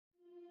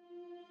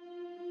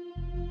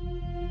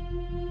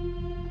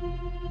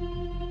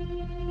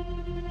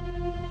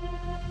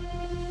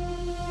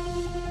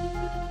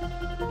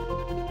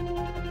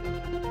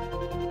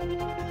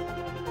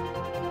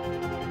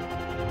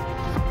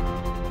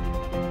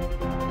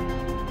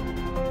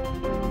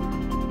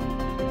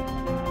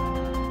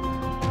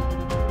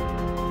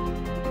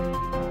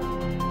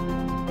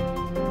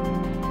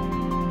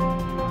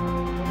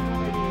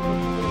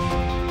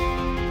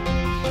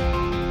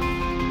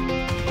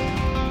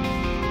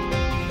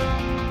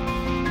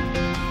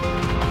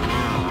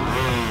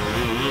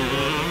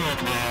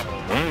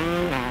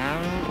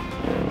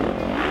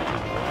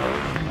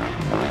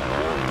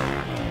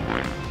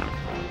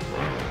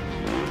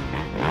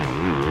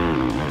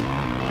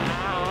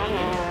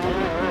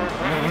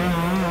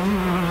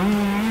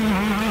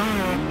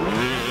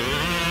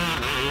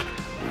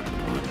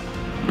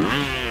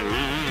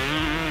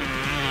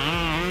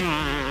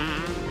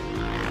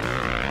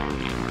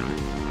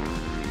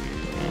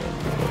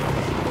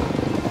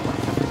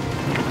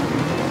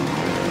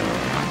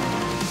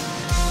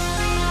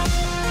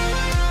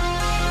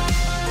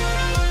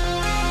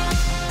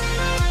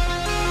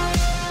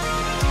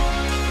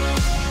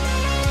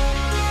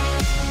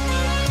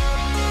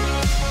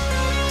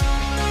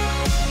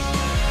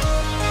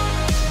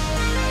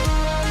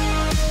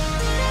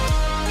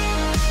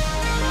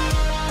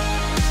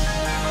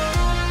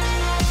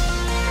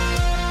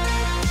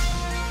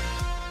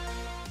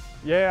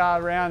Yeah,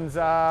 rounds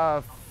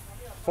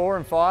 4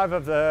 and 5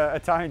 of the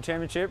Italian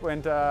Championship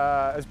went. It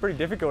was pretty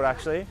difficult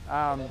actually.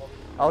 I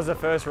was the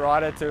first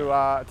rider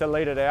to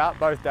lead it out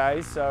both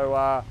days.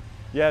 So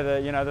yeah,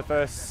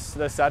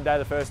 the Saturday,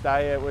 the first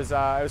day, it was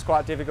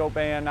quite difficult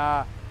being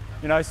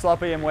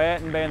sloppy and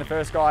wet and being the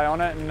first guy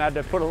on it and had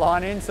to put a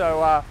line in.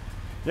 So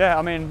yeah,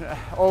 I mean,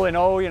 all in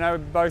all,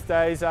 both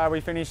days we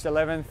finished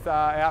 11th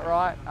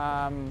outright.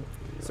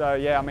 So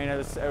yeah, I mean,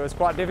 it was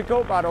quite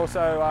difficult, but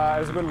also it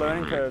was a good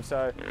learning curve.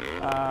 So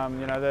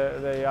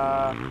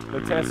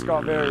the tests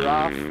got very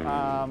rough.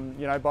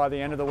 By the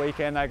end of the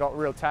weekend, they got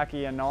real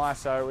tacky and nice.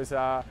 So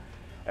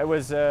it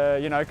was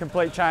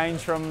complete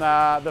change from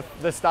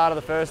the start of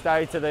the first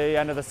day to the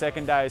end of the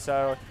second day.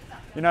 So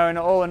and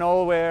all in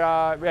all,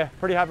 we're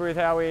pretty happy with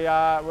how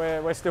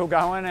we're still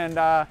going,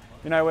 and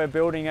we're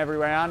building every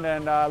round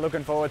and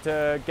looking forward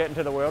to getting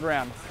to the world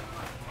round.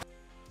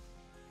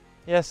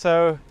 Yeah,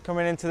 so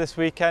coming into this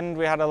weekend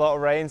we had a lot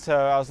of rain, so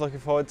I was looking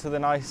forward to the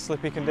nice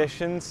slippy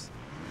conditions.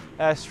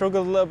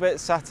 Struggled a little bit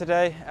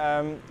Saturday,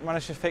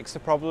 managed to fix the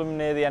problem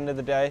near the end of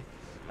the day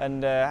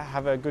and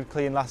have a good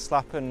clean last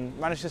lap and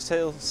managed to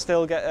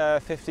still get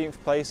 15th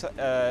place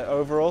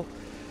overall.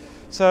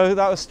 So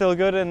that was still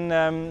good,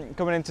 and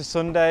coming into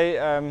Sunday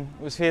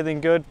was feeling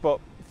good,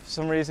 but for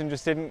some reason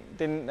just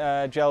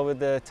didn't gel with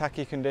the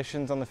tacky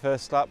conditions on the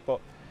first lap,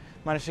 but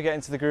managed to get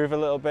into the groove a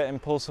little bit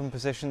and pull some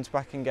positions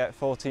back and get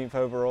 14th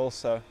overall.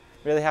 So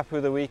really happy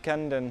with the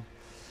weekend, and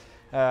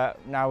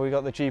now we've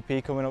got the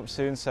GP coming up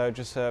soon, so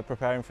just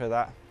preparing for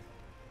that.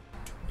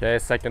 Okay,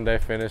 second day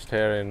finished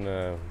here in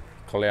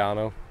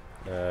Colliano.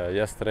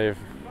 Yesterday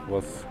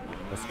was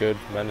good,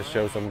 managed to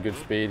show some good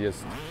speed,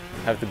 just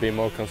have to be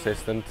more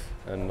consistent,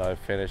 and I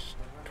finished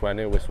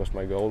 20, which was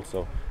my goal,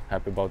 so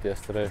happy about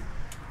yesterday.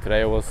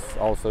 Today was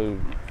also,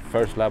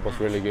 first lap was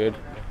really good,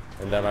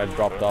 and then I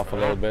dropped off a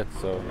little bit,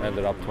 so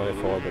ended up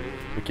 24, but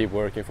we keep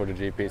working for the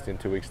GPs in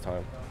 2 weeks'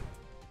 time.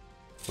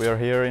 We are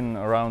here in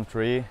round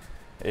 3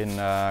 in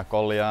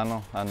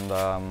Colliano, and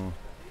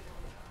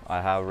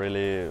I have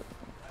really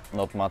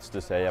not much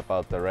to say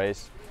about the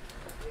race.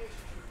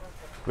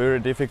 Very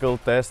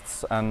difficult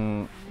tests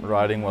and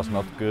riding was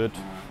not good,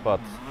 but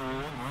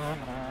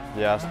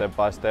yeah, step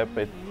by step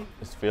it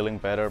is feeling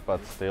better,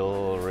 but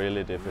still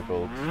really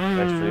difficult.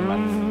 Extreme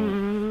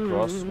and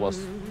cross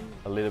was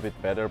a little bit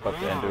better, but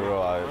the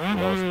Enduro I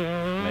lost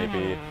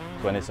maybe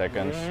 20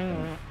 seconds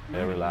in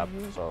every lap,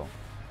 so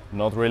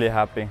not really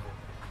happy.